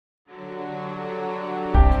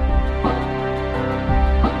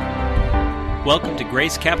Welcome to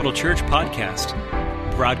Grace Capital Church Podcast,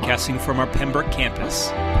 broadcasting from our Pembroke campus.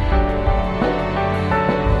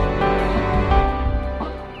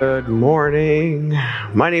 Good morning.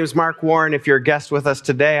 My name is Mark Warren. If you're a guest with us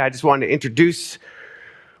today, I just wanted to introduce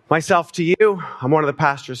myself to you. I'm one of the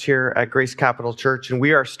pastors here at Grace Capital Church, and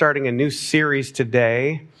we are starting a new series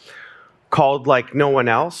today called Like No One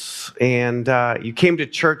Else. And you came to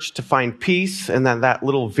church to find peace, and then that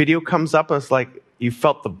little video comes up. It's like you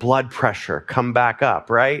felt the blood pressure come back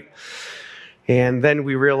up, right? And then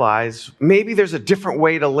we realize maybe there's a different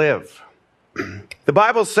way to live. The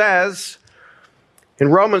Bible says in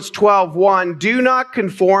Romans 12:1, do not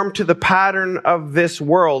conform to the pattern of this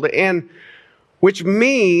world. And which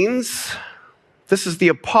means, this is the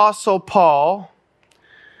Apostle Paul,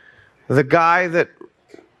 the guy that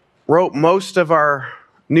wrote most of our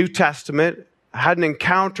New Testament, had an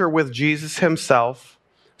encounter with Jesus himself,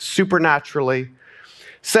 supernaturally,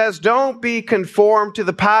 says, don't be conformed to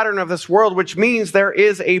the pattern of this world, which means there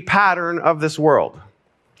is a pattern of this world.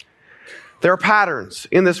 There are patterns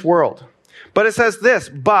in this world. But it says this,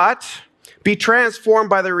 but be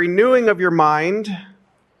transformed by the renewing of your mind.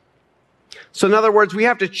 So in other words, we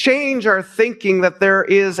have to change our thinking that there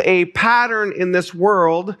is a pattern in this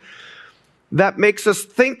world that makes us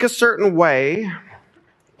think a certain way.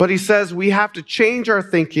 But he says we have to change our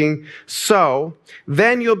thinking, so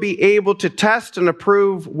then you'll be able to test and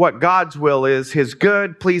approve what God's will is, his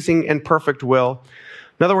good, pleasing, and perfect will.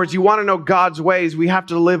 In other words, you want to know God's ways, we have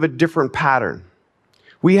to live a different pattern.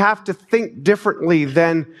 We have to think differently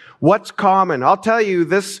than what's common. I'll tell you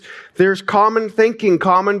this, there's common thinking,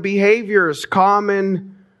 common behaviors,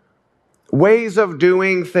 common ways of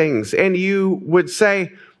doing things. And you would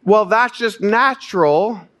say, well, that's just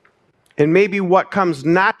natural. And maybe what comes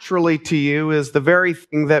naturally to you is the very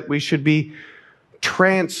thing that we should be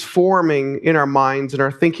transforming in our minds and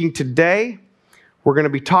our thinking. Today, we're going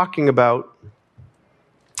to be talking about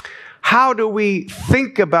how do we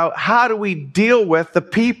think about, how do we deal with the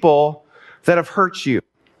people that have hurt you?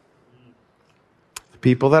 The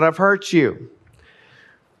people that have hurt you.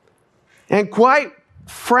 And quite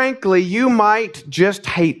frankly, you might just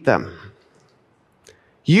hate them.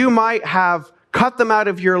 You might have cut them out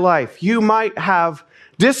of your life. You might have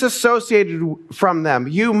disassociated from them.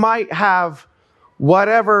 You might have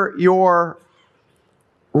whatever your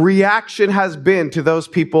reaction has been to those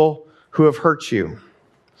people who have hurt you.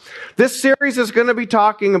 This series is going to be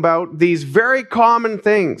talking about these very common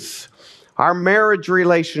things. Our marriage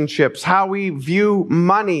relationships, how we view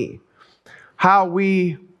money, how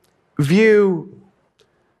we view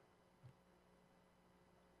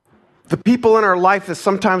the people in our life that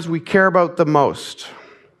sometimes we care about the most.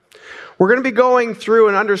 We're going to be going through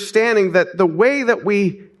and understanding that the way that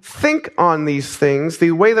we think on these things,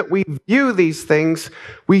 the way that we view these things,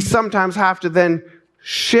 we sometimes have to then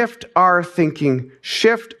shift our thinking,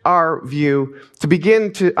 shift our view to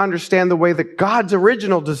begin to understand the way that God's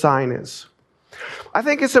original design is. I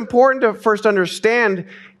think it's important to first understand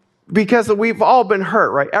because we've all been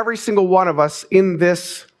hurt, right? Every single one of us in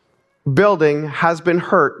this building has been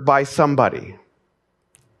hurt by somebody.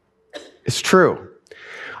 It's true.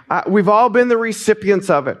 We've all been the recipients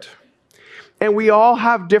of it. And we all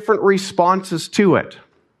have different responses to it.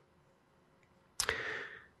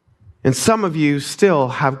 And some of you still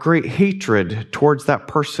have great hatred towards that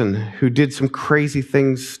person who did some crazy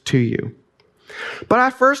things to you. But I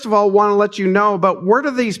first of all want to let you know about where do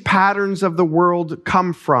these patterns of the world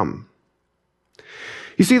come from?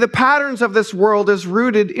 You see, the patterns of this world is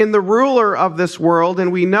rooted in the ruler of this world,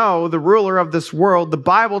 and we know the ruler of this world, the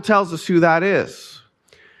Bible tells us who that is.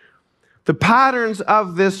 The patterns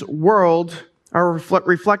of this world are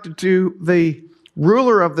reflected to the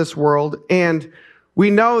ruler of this world, and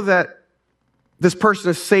we know that this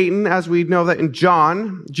person is Satan, as we know that in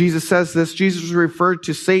John, Jesus says this, Jesus referred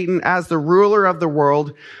to Satan as the ruler of the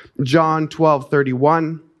world, John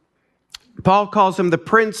 12:31. Paul calls him the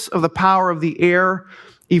prince of the power of the air,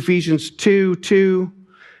 Ephesians 2:2,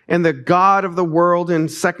 and the God of the world in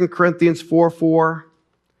 2 Corinthians 4:4.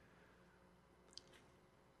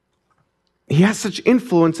 He has such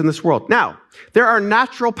influence in this world. Now, there are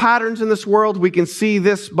natural patterns in this world. We can see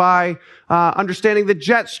this by understanding the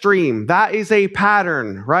jet stream. That is a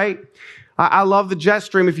pattern, right? I love the jet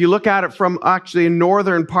stream. If you look at it from actually a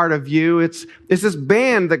northern part of view, it's this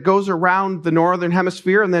band that goes around the northern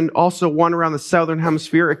hemisphere and then also one around the southern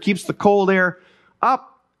hemisphere. It keeps the cold air up.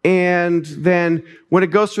 And then when it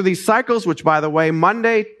goes through these cycles, which by the way,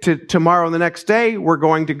 Monday to tomorrow and the next day, we're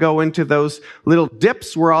going to go into those little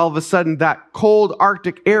dips where all of a sudden that cold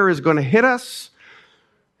Arctic air is going to hit us.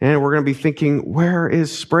 And we're going to be thinking, where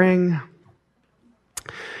is spring?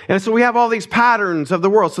 And so we have all these patterns of the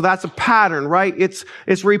world. So that's a pattern, right? It's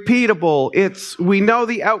repeatable. We know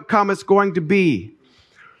the outcome is going to be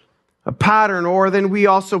a pattern. Or then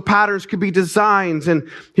patterns could be designs. And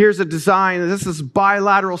here's a design. This is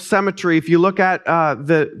bilateral symmetry. If you look at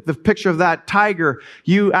the picture of that tiger,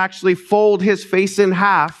 you actually fold his face in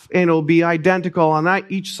half and it'll be identical on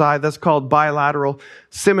each side. That's called bilateral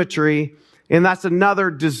symmetry. And that's another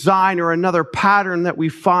design or another pattern that we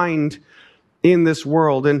find in this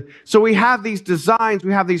world. And so we have these designs,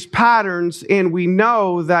 we have these patterns, and we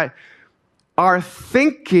know that our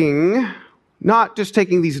thinking, not just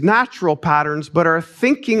taking these natural patterns, but our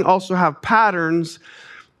thinking also have patterns,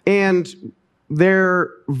 and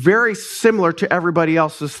they're very similar to everybody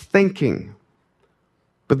else's thinking.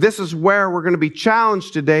 But this is where we're going to be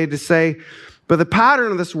challenged today to say, but the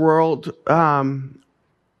pattern of this world,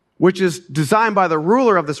 which is designed by the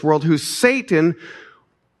ruler of this world, who's Satan,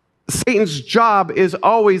 Satan's job is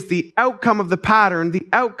always the outcome of the pattern. The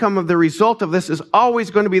outcome of the result of this is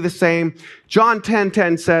always going to be the same. John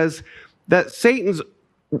 10:10 says that Satan's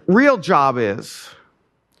real job is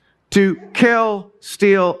to kill,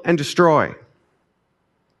 steal, and destroy.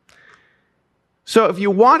 So if you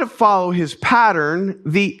want to follow his pattern,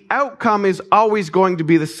 the outcome is always going to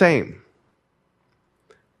be the same.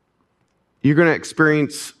 You're going to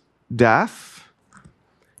experience death.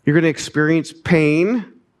 You're going to experience pain.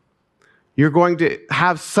 You're going to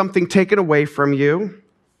have something taken away from you.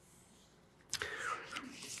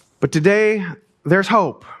 But today, there's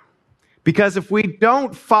hope. Because if we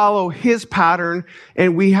don't follow his pattern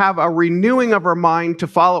and we have a renewing of our mind to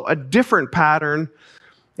follow a different pattern,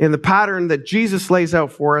 in the pattern that Jesus lays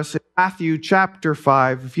out for us in Matthew chapter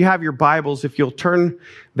 5, if you have your Bibles, if you'll turn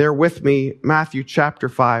there with me, Matthew chapter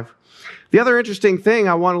 5. The other interesting thing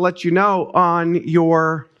I want to let you know on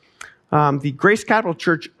the Grace Capital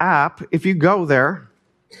Church app, if you go there,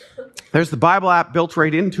 there's the Bible app built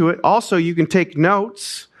right into it. Also, you can take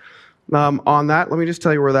notes on that. Let me just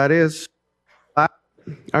tell you where that is.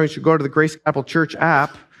 You should go to the Grace Capital Church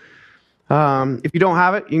app. If you don't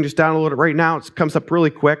have it, you can just download it right now. It comes up really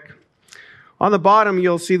quick. On the bottom,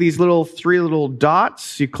 you'll see these three little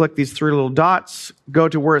dots. You click these three little dots, go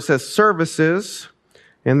to where it says Services,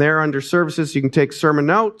 and there under Services, you can take sermon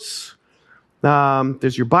notes.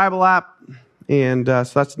 There's your Bible app, and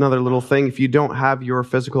so that's another little thing. If you don't have your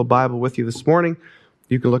physical Bible with you this morning,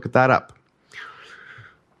 you can look at that up.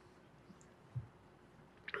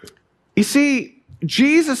 You see,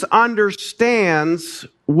 Jesus understands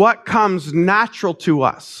what comes natural to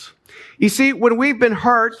us. You see, when we've been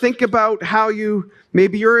hurt, think about how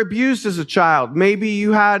maybe you're abused as a child. Maybe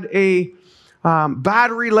you had a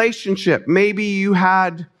bad relationship. Maybe you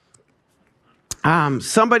had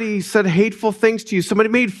somebody said hateful things to you. Somebody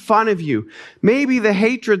made fun of you. Maybe the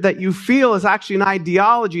hatred that you feel is actually an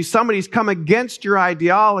ideology. Somebody's come against your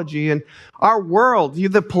ideology. And our world,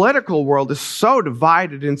 the political world, is so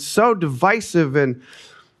divided and so divisive. And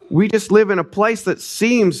we just live in a place that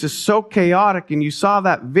seems just so chaotic. And you saw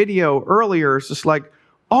that video earlier. It's just like,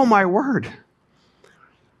 oh my word.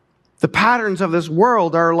 The patterns of this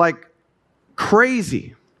world are like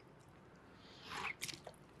crazy.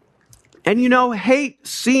 And hate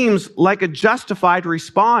seems like a justified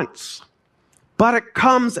response, but it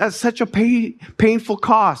comes at such a painful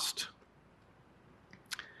cost.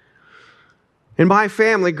 In my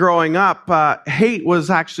family growing up, hate was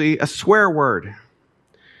actually a swear word.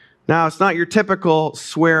 Now, it's not your typical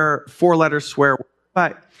four-letter swear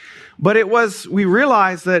word, but it was, we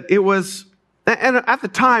realized that it was, and at the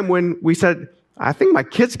time when we said, I think my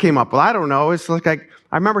kids came up with, I don't know, it's like I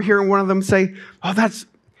remember hearing one of them say, oh, that's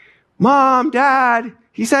Mom, Dad,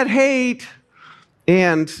 he said hate.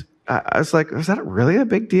 And I was like, is that really a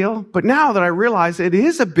big deal? But now that I realize it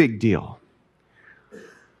is a big deal.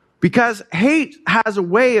 Because hate has a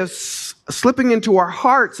way of slipping into our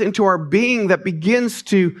hearts, into our being, that begins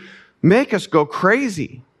to make us go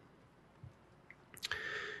crazy.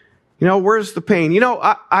 Where's the pain?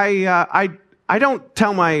 I don't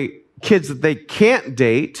tell my kids that they can't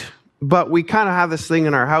date, but we kind of have this thing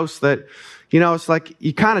in our house that, it's like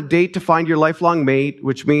you kind of date to find your lifelong mate,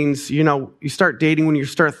 which means, you start dating when you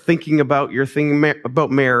start thinking about your thing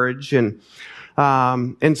about marriage. And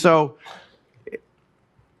so,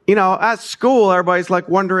 at school, everybody's like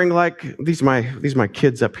wondering, like, these are my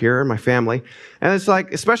kids up here, my family. And it's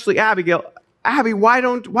like, especially Abigail, Abby, why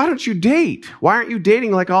don't you date? Why aren't you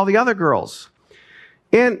dating like all the other girls?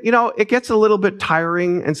 And, it gets a little bit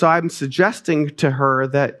tiring. And so I'm suggesting to her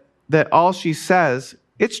that all she says,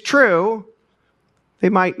 it's true. They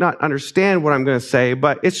might not understand what I'm going to say,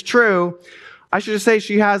 but it's true. I should just say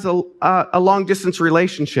she has a long-distance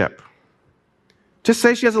relationship. Just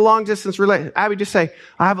say she has a long-distance relationship. Abby, just say,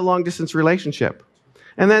 I have a long-distance relationship.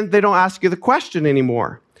 And then they don't ask you the question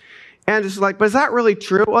anymore. And it's like, but is that really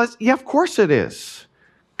true? Well, yeah, of course it is.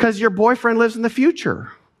 Because your boyfriend lives in the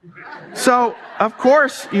future. So, of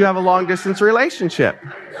course, you have a long-distance relationship.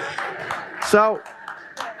 So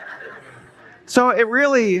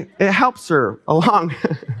it helps her along.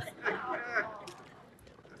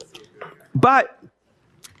 But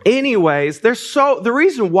anyways, the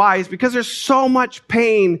reason why is because there's so much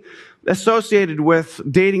pain associated with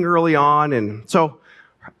dating early on. And so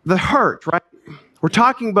the hurt, right? We're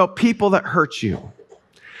talking about people that hurt you.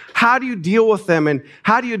 How do you deal with them? And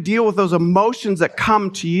how do you deal with those emotions that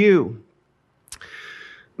come to you?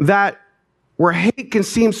 That where hate can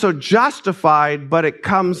seem so justified, but it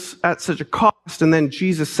comes at such a cost. And then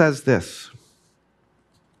Jesus says this.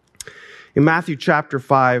 In Matthew chapter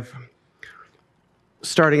 5,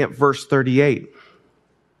 starting at verse 38.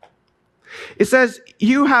 It says,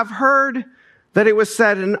 you have heard that it was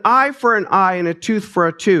said, an eye for an eye and a tooth for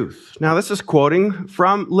a tooth. Now, this is quoting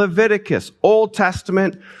from Leviticus, Old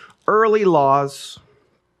Testament, early laws.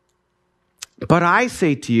 But I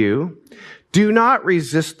say to you, do not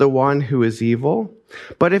resist the one who is evil.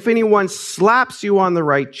 But if anyone slaps you on the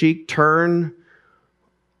right cheek, turn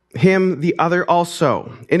him the other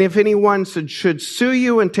also. And if anyone should sue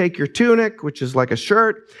you and take your tunic, which is like a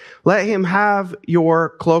shirt, let him have your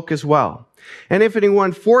cloak as well. And if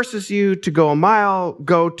anyone forces you to go a mile,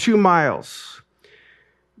 go 2 miles.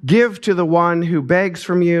 Give to the one who begs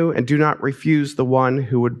from you, and do not refuse the one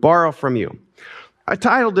who would borrow from you. I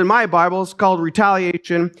titled in my Bible, it's called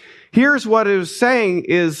Retaliation. Here's what it was saying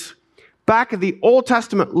is, back in the Old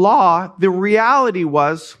Testament law, the reality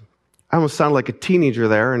was, I almost sounded like a teenager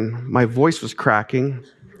there, and my voice was cracking.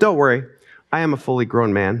 Don't worry, I am a fully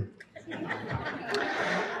grown man.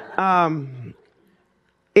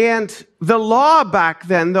 And the law back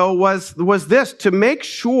then, though, was this, to make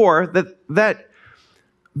sure that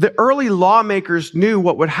the early lawmakers knew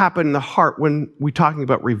what would happen in the heart when we're talking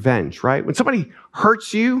about revenge, right? When somebody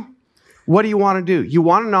hurts you, what do you want to do? You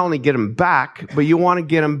want to not only get them back, but you want to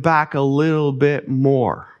get them back a little bit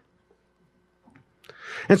more.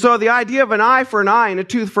 And so the idea of an eye for an eye and a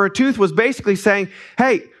tooth for a tooth was basically saying,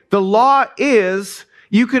 hey, the law is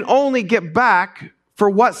you can only get back for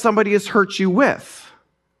what somebody has hurt you with.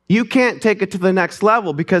 You can't take it to the next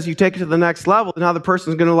level, because you take it to the next level, and now the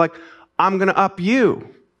person's going to I'm going to up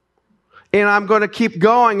you. And I'm going to keep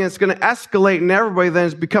going, and it's going to escalate, and everybody then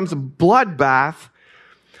it becomes a bloodbath.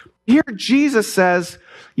 Here Jesus says,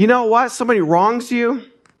 you know what? Somebody wrongs you.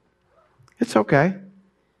 It's okay.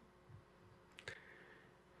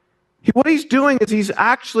 What he's doing is he's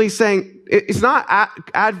actually saying, it's not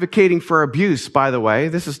advocating for abuse, by the way.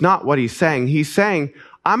 This is not what he's saying. He's saying,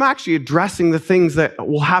 I'm actually addressing the things that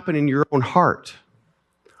will happen in your own heart.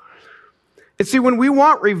 And see, when we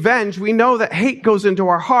want revenge, we know that hate goes into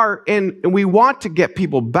our heart, and we want to get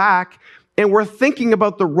people back, and we're thinking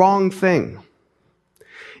about the wrong thing.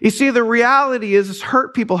 You see, the reality is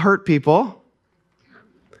hurt people hurt people.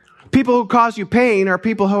 People who cause you pain are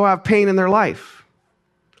people who have pain in their life.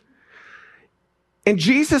 And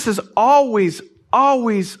Jesus is always,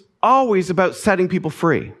 always, always about setting people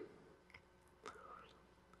free.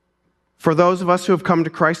 For those of us who have come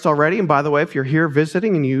to Christ already, and by the way, if you're here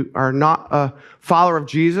visiting and you are not a follower of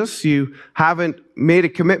Jesus, you haven't made a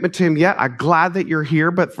commitment to him yet, I'm glad that you're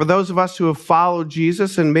here. But for those of us who have followed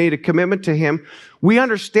Jesus and made a commitment to him, we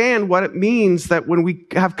understand what it means that when we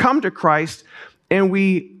have come to Christ and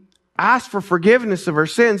we ask for forgiveness of our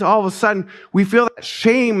sins, all of a sudden we feel that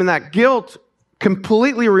shame and that guilt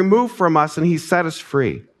completely removed from us, and he set us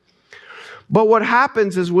free. But what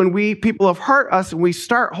happens is when people have hurt us and we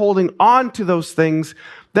start holding on to those things,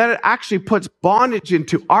 that it actually puts bondage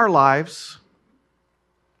into our lives.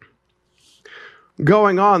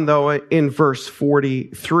 Going on, though, in verse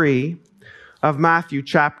 43 of Matthew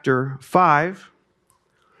chapter 5,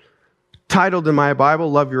 titled in my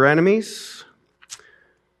Bible, Love Your Enemies,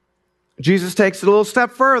 Jesus takes it a little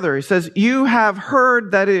step further. He says, you have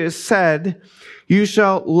heard that it is said, you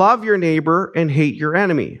shall love your neighbor and hate your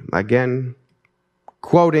enemy. Again,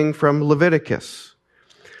 quoting from Leviticus.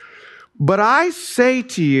 But I say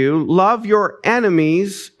to you, love your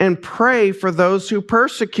enemies and pray for those who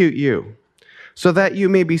persecute you, so that you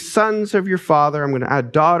may be sons of your Father. I'm going to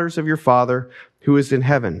add daughters of your Father who is in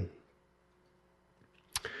heaven.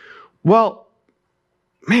 Well,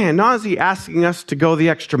 man, not is he asking us to go the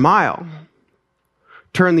extra mile,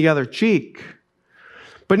 turn the other cheek,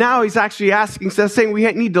 but now he's actually saying we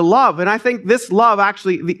need to love. And I think this love,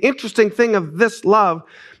 actually, the interesting thing of this love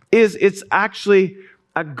is it's actually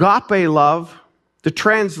agape love the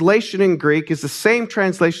translation in Greek is the same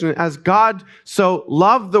translation as God so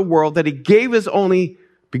loved the world that he gave his only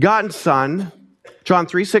begotten Son, John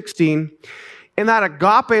 3:16. And that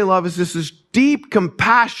agape love is this deep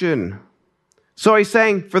compassion. So he's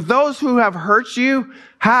saying, for those who have hurt you,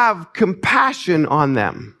 have compassion on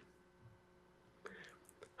them.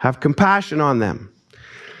 Have compassion on them.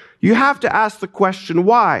 You have to ask the question,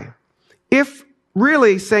 why? If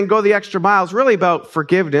really saying go the extra mile is really about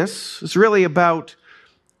forgiveness, it's really about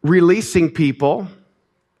releasing people.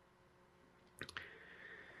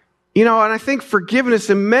 And I think forgiveness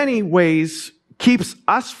in many ways keeps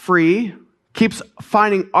us free, keeps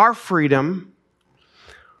finding our freedom.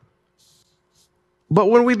 But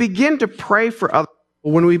when we begin to pray for other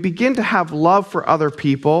people, when we begin to have love for other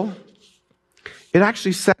people, it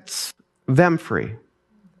actually sets them free.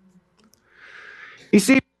 You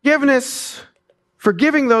see,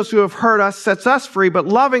 forgiving those who have hurt us sets us free, but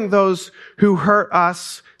loving those who hurt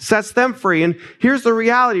us sets them free. And here's the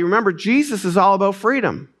reality. Remember, Jesus is all about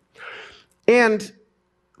freedom. And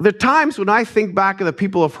the times when I think back of the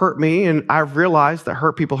people who have hurt me, and I've realized that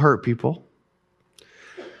hurt people hurt people.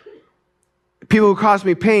 People who cause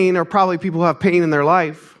me pain are probably people who have pain in their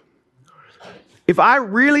life. If I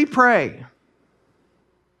really pray,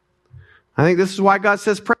 I think this is why God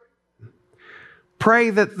says pray. Pray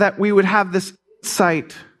that we would have this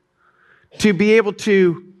insight to be able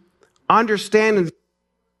to understand in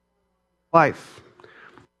life.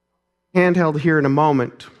 Handheld here in a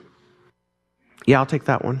moment. Yeah, I'll take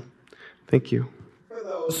that one. Thank you. For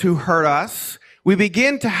those who hurt us, we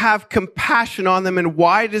begin to have compassion on them. And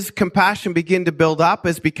why does compassion begin to build up?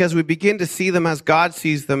 Is because we begin to see them as God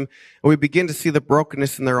sees them, and we begin to see the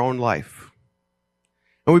brokenness in their own life.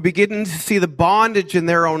 And we begin to see the bondage in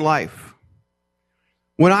their own life.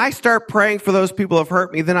 When I start praying for those people who have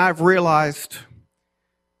hurt me, then I've realized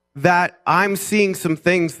that I'm seeing some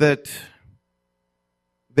things that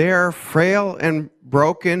they're frail and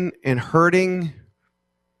broken and hurting.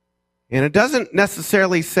 And it doesn't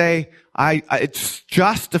necessarily say it's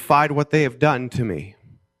justified what they have done to me.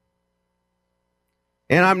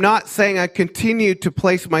 And I'm not saying I continue to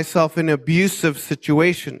place myself in abusive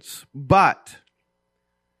situations, but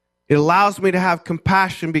it allows me to have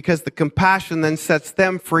compassion because the compassion then sets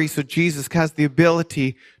them free so Jesus has the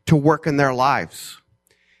ability to work in their lives.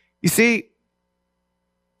 You see,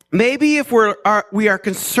 maybe if we are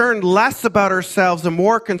concerned less about ourselves and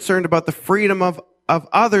more concerned about the freedom of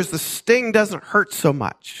others, the sting doesn't hurt so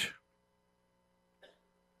much.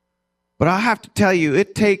 But I have to tell you,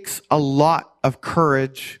 it takes a lot of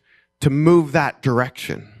courage to move that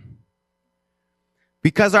direction.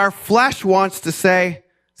 Because our flesh wants to say,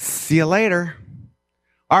 see you later.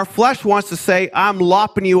 Our flesh wants to say, I'm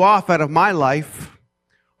lopping you off out of my life.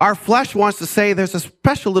 Our flesh wants to say, there's a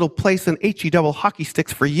special little place in HE double hockey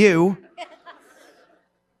sticks for you.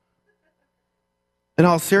 In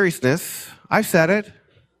all seriousness, I've said it.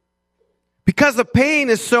 Because the pain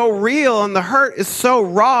is so real and the hurt is so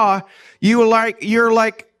raw, you're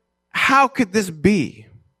like, how could this be?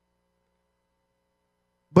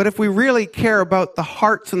 But if we really care about the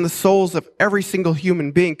hearts and the souls of every single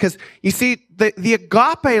human being, because you see, the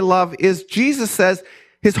agape love is, Jesus says,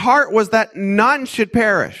 his heart was that none should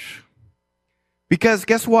perish. Because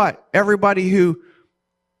guess what? Everybody who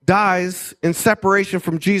dies in separation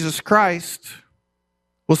from Jesus Christ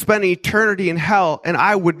will spend eternity in hell, and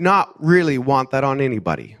I would not really want that on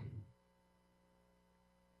anybody.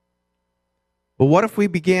 But what if we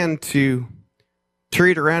began to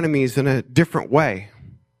treat our enemies in a different way?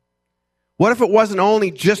 What if it wasn't only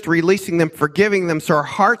just releasing them, forgiving them so our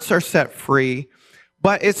hearts are set free,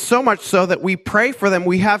 but it's so much so that we pray for them,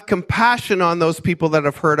 we have compassion on those people that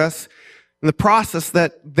have hurt us in the process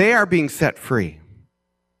that they are being set free.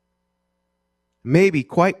 Maybe,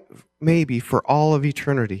 quite maybe for all of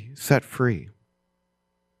eternity, set free.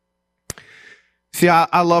 See,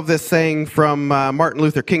 I love this saying from Martin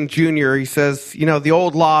Luther King Jr. He says, the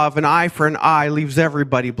old law of an eye for an eye leaves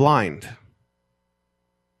everybody blind.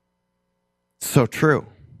 So true.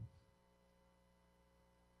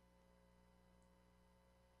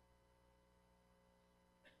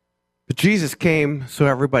 But Jesus came so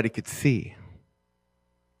everybody could see.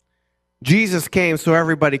 Jesus came so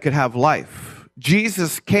everybody could have life.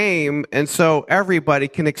 Jesus came and so everybody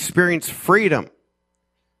can experience freedom.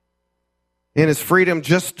 And is freedom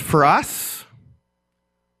just for us?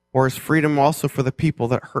 Or is freedom also for the people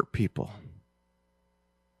that hurt people?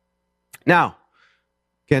 Now,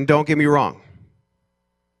 again, don't get me wrong.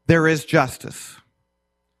 There is justice.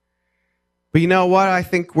 But you know what? I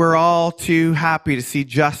think we're all too happy to see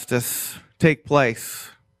justice take place.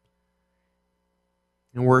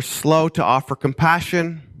 And we're slow to offer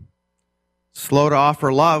compassion, slow to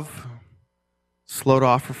offer love, slow to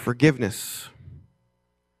offer forgiveness.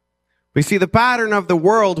 We see the pattern of the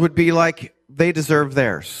world would be like, they deserve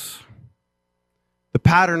theirs. The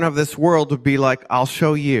pattern of this world would be like, I'll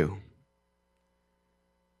show you.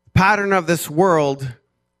 The pattern of this world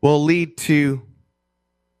will lead to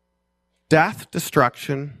death,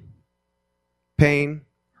 destruction, pain,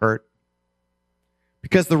 hurt.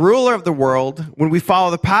 Because the ruler of the world, when we follow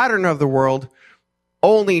the pattern of the world,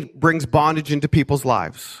 only brings bondage into people's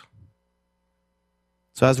lives.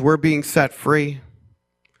 So as we're being set free,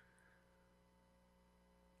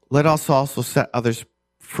 let us also set others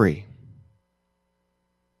free.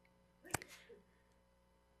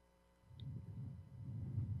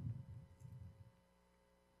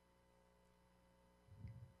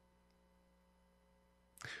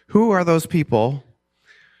 Who are those people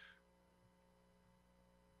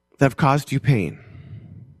that have caused you pain?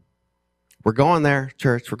 We're going there,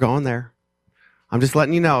 church. We're going there. I'm just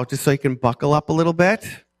letting you know, just so you can buckle up a little bit,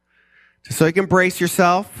 just so you can brace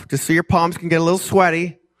yourself, just so your palms can get a little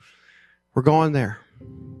sweaty. We're going there.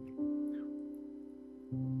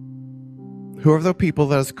 Who are the people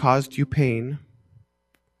that has caused you pain?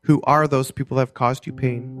 Who are those people that have caused you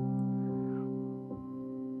pain?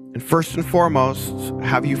 And first and foremost,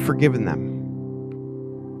 have you forgiven them?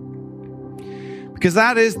 Because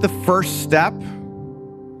that is the first step.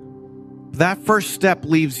 That first step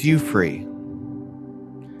leaves you free.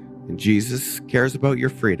 And Jesus cares about your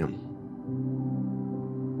freedom.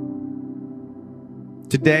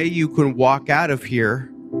 Today you can walk out of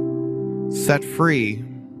here set free.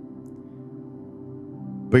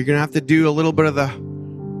 But you're going to have to do a little bit of the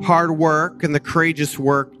hard work and the courageous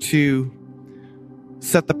work to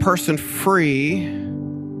set the person free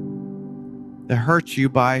that hurt you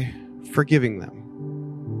by forgiving them.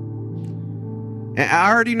 And I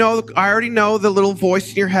already know the little voice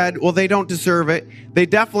in your head, well, they don't deserve it. They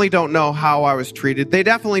definitely don't know how I was treated. They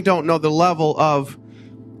definitely don't know the level of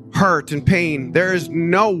hurt and pain. There is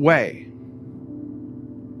no way.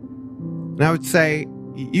 And I would say,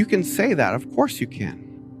 you can say that. Of course you can.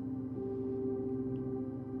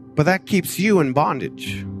 But that keeps you in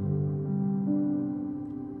bondage.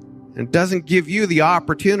 And doesn't give you the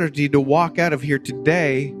opportunity to walk out of here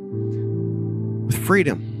today with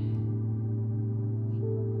freedom.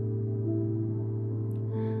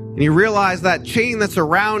 And you realize that chain that's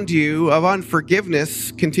around you of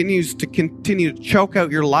unforgiveness continues to choke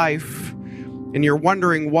out your life, and you're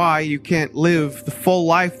wondering why you can't live the full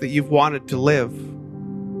life that you've wanted to live.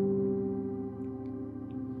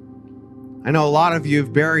 I know a lot of you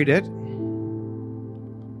have buried it,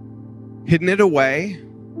 hidden it away,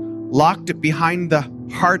 locked it behind the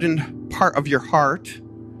hardened part of your heart,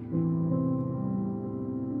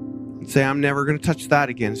 and say, I'm never going to touch that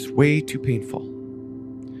again. It's way too painful.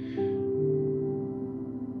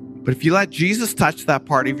 But if you let Jesus touch that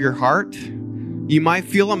part of your heart, you might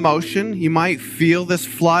feel emotion, you might feel this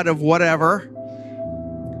flood of whatever,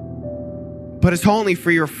 but it's only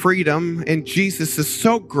for your freedom, and Jesus is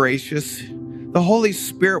so gracious. The Holy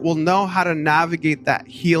Spirit will know how to navigate that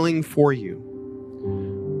healing for you.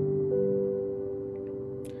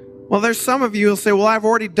 Well, there's some of you who'll say, well, I've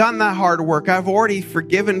already done that hard work. I've already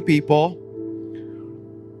forgiven people.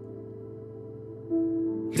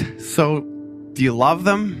 So, do you love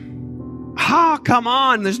them? Come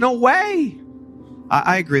on, there's no way.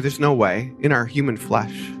 I agree, there's no way in our human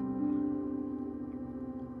flesh.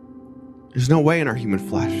 There's no way in our human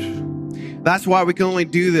flesh. That's why we can only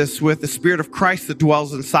do this with the Spirit of Christ that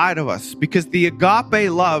dwells inside of us. Because the agape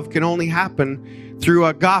love can only happen through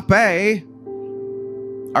agape,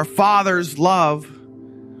 our Father's love.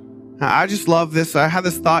 I just love this. I had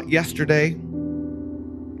this thought yesterday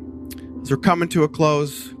as we're coming to a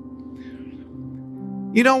close.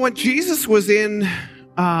 You know, when Jesus was in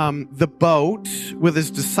the boat with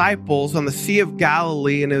his disciples on the Sea of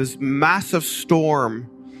Galilee, and it was massive storm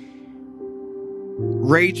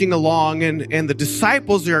raging along, and the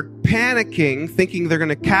disciples are panicking, thinking they're going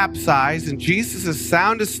to capsize, and Jesus is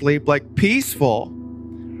sound asleep, like peaceful.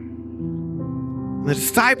 And the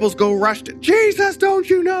disciples go rush to, Jesus, don't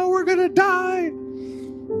you know we're going to die?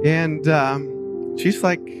 And she's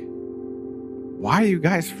like, why are you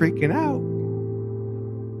guys freaking out?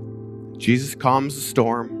 Jesus calms the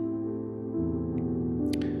storm.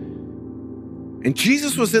 And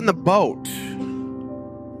Jesus was in the boat.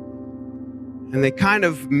 And they kind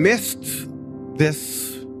of missed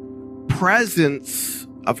this presence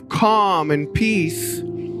of calm and peace.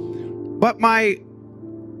 But my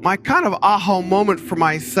kind of aha moment for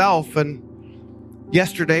myself and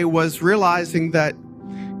yesterday was realizing that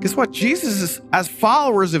guess what? Jesus is, as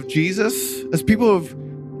followers of Jesus, as people who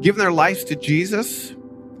have given their lives to Jesus,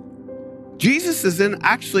 Jesus is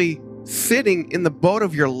actually sitting in the boat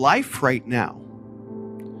of your life right now.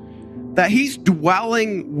 That he's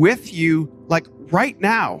dwelling with you like right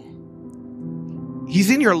now. He's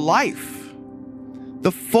in your life.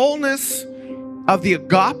 The fullness of the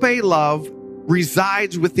agape love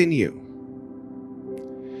resides within you.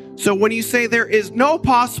 So when you say there is no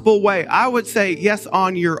possible way, I would say, yes,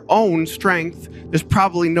 on your own strength, there's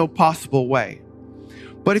probably no possible way.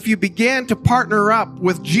 But if you begin to partner up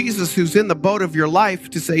with Jesus, who's in the boat of your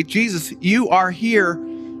life, to say, Jesus, you are here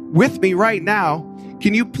with me right now.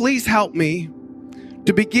 Can you please help me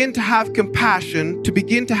to begin to have compassion, to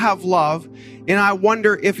begin to have love? And I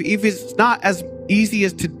wonder if it's not as easy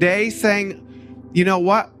as today saying, you know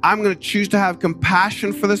what? I'm going to choose to have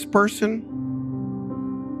compassion for this person.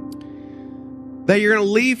 That you're going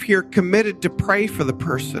to leave here committed to pray for the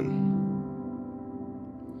person.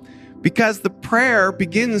 Because the prayer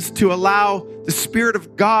begins to allow the Spirit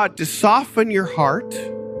of God to soften your heart,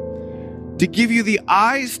 to give you the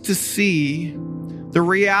eyes to see the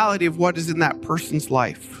reality of what is in that person's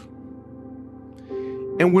life.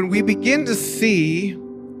 And when we begin to see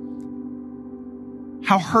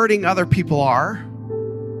how hurting other people are,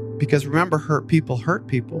 because remember, hurt people,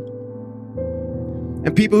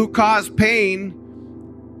 and people who cause pain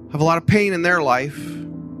have a lot of pain in their life,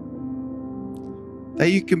 that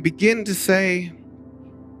you can begin to say,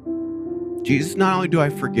 Jesus, not only do I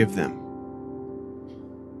forgive them,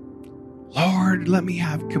 Lord, let me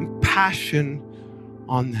have compassion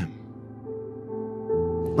on them.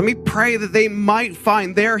 Let me pray that they might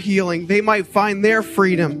find their healing, they might find their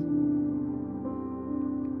freedom.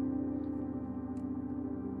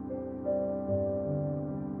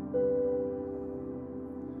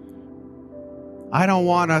 I don't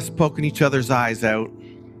want us poking each other's eyes out,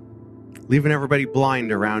 leaving everybody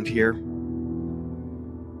blind around here.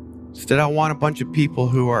 Instead, I want a bunch of people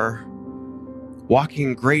who are walking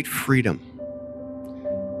in great freedom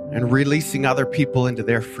and releasing other people into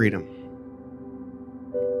their freedom.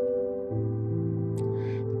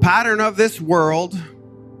 The pattern of this world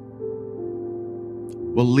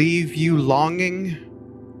will leave you longing,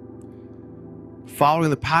 following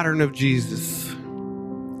the pattern of Jesus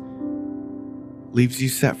leaves you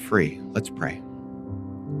set free. Let's pray.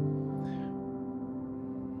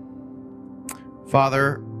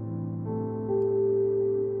 Father,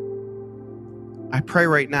 I pray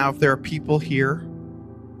right now if there are people here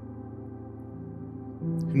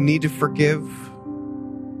who need to forgive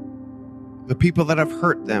the people that have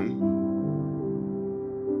hurt them,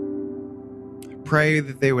 I pray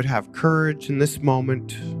that they would have courage in this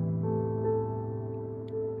moment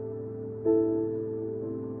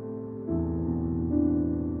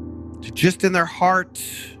to just in their heart,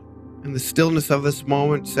 in the stillness of this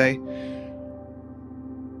moment, say,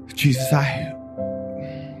 Jesus, I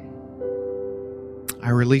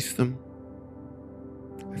release them.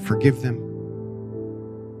 I forgive them.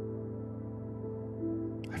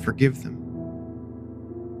 I forgive them.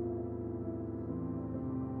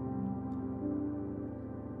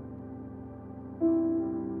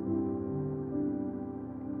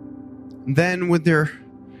 And then would there'll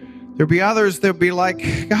be others that'll be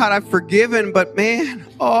like, God, I've forgiven, but man,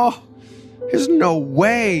 there's no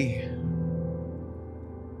way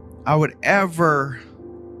I would ever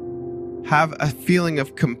have a feeling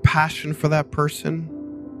of compassion for that person.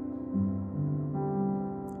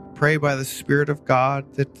 Pray by the Spirit of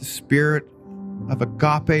God that the Spirit of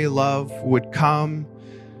agape love would come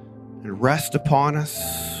and rest upon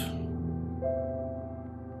us,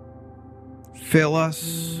 fill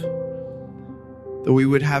us, that we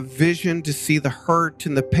would have vision to see the hurt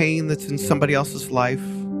and the pain that's in somebody else's life,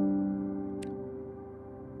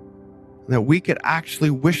 that we could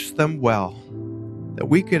actually wish them well, that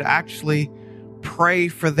we could actually pray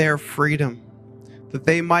for their freedom, that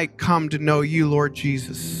they might come to know you, Lord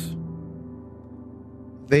Jesus.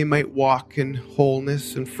 They might walk in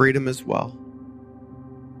wholeness and freedom as well.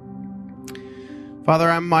 Father,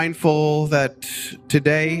 I'm mindful that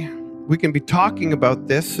today we can be talking about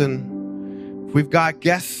this, and we've got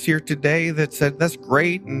guests here today that said, that's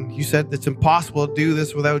great, and you said it's impossible to do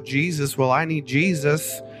this without Jesus. Well, I need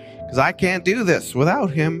Jesus because I can't do this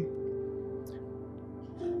without him.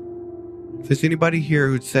 If there's anybody here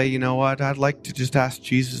who'd say, you know what, I'd like to just ask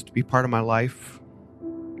Jesus to be part of my life,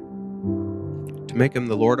 to make him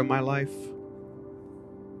the Lord of my life,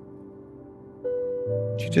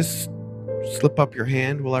 would you just slip up your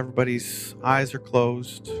hand while everybody's eyes are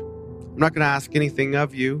closed? I'm not going to ask anything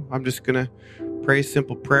of you. I'm just going to pray a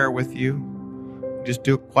simple prayer with you. Just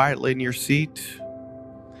do it quietly in your seat.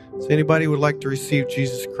 So anybody would like to receive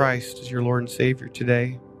Jesus Christ as your Lord and Savior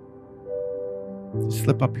today?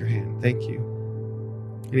 Slip up your hand. Thank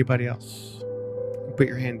you. Anybody else? Put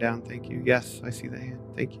your hand down. Thank you. Yes, I see the hand.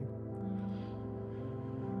 Thank you.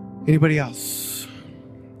 Anybody else?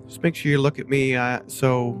 Just make sure you look at me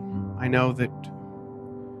so I know that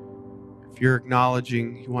if you're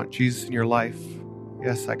acknowledging you want Jesus in your life.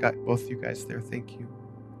 Yes, I got both you guys there. Thank you.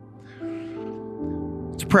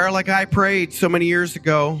 It's a prayer like I prayed so many years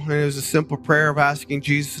ago, and it was a simple prayer of asking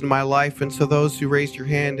Jesus in my life. And so those who raised your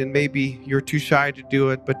hand, and maybe you're too shy to do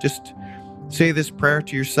it, but just say this prayer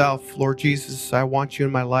to yourself. Lord Jesus, I want you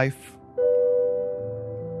in my life.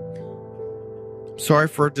 I'm sorry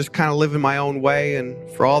for just kind of living my own way and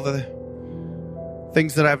for all the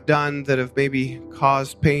things that I've done that have maybe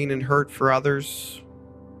caused pain and hurt for others.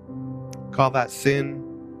 Call that sin,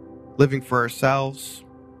 living for ourselves.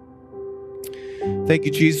 Thank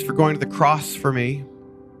you, Jesus, for going to the cross for me.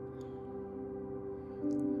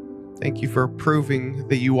 Thank you for proving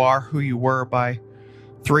that you are who you were. By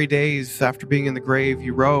 3 days after being in the grave,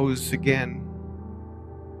 you rose again.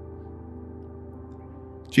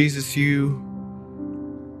 Jesus,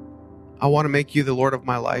 I want to make you the Lord of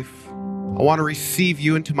my life. I want to receive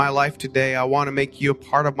you into my life today. I want to make you a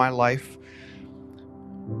part of my life.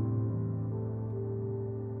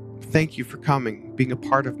 Thank you for coming, being a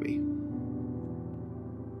part of me.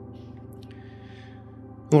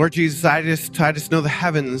 Lord Jesus, I just know the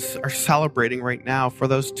heavens are celebrating right now for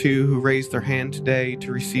those two who raised their hand today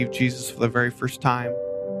to receive Jesus for the very first time.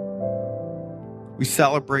 We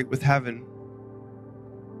celebrate with heaven.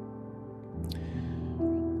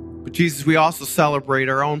 But Jesus, we also celebrate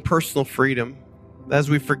our own personal freedom as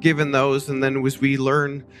we've forgiven those, and then as we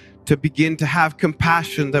learn to begin to have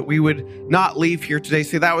compassion, that we would not leave here today,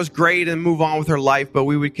 say that was great and move on with our life, but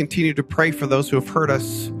we would continue to pray for those who have hurt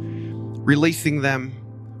us, releasing them,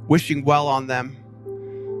 wishing well on them.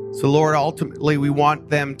 So Lord, ultimately we want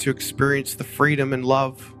them to experience the freedom and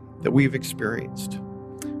love that we've experienced.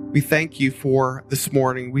 We thank you for this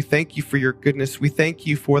morning. We thank you for your goodness. We thank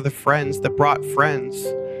you for the friends that brought friends.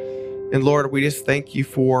 And Lord, we just thank you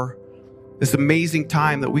for this amazing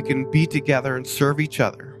time that we can be together and serve each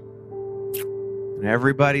other. And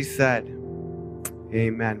everybody said,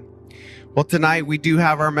 amen. Well, tonight we do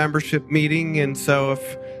have our membership meeting. And so if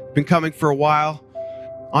you've been coming for a while,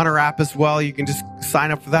 on our app as well, you can just sign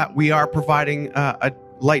up for that. We are providing a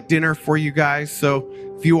light dinner for you guys. So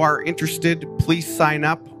if you are interested, please sign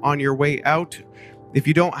up on your way out. If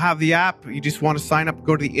you don't have the app, you just want to sign up,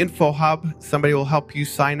 go to the Info Hub. Somebody will help you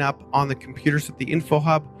sign up on the computers at the Info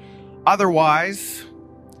Hub. Otherwise,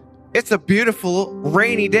 it's a beautiful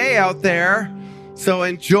rainy day out there, so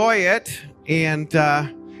enjoy it. And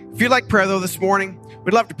if you'd like prayer, though, this morning,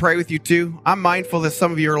 we'd love to pray with you, too. I'm mindful that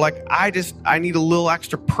some of you are like, I need a little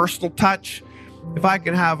extra personal touch. If I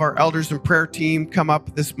can have our elders and prayer team come up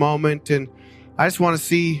at this moment, and I just want to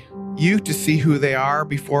see you to see who they are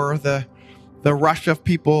before the rush of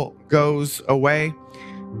people goes away.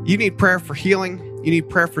 You need prayer for healing. You need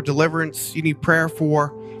prayer for deliverance. You need prayer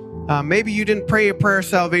for, maybe you didn't pray a prayer of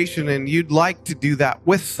salvation and you'd like to do that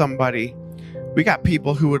with somebody. We got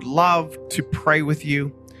people who would love to pray with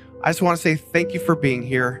you. I just want to say thank you for being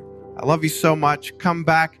here. I love you so much. Come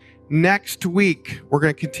back next week. We're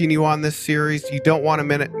going to continue on this series. You don't want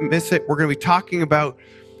to miss it. We're going to be talking about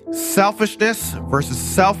selfishness versus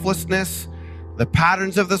selflessness, the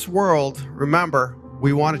patterns of this world. Remember,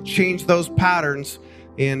 we want to change those patterns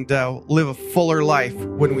and live a fuller life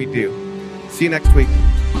when we do. See you next week.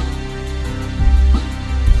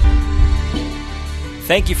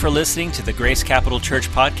 Thank you for listening to the Grace Capital Church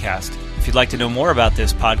podcast. If you'd like to know more about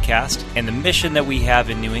this podcast and the mission that we have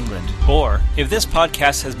in New England, or if this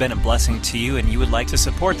podcast has been a blessing to you and you would like to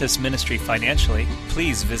support this ministry financially,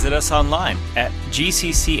 please visit us online at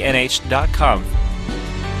gccnh.com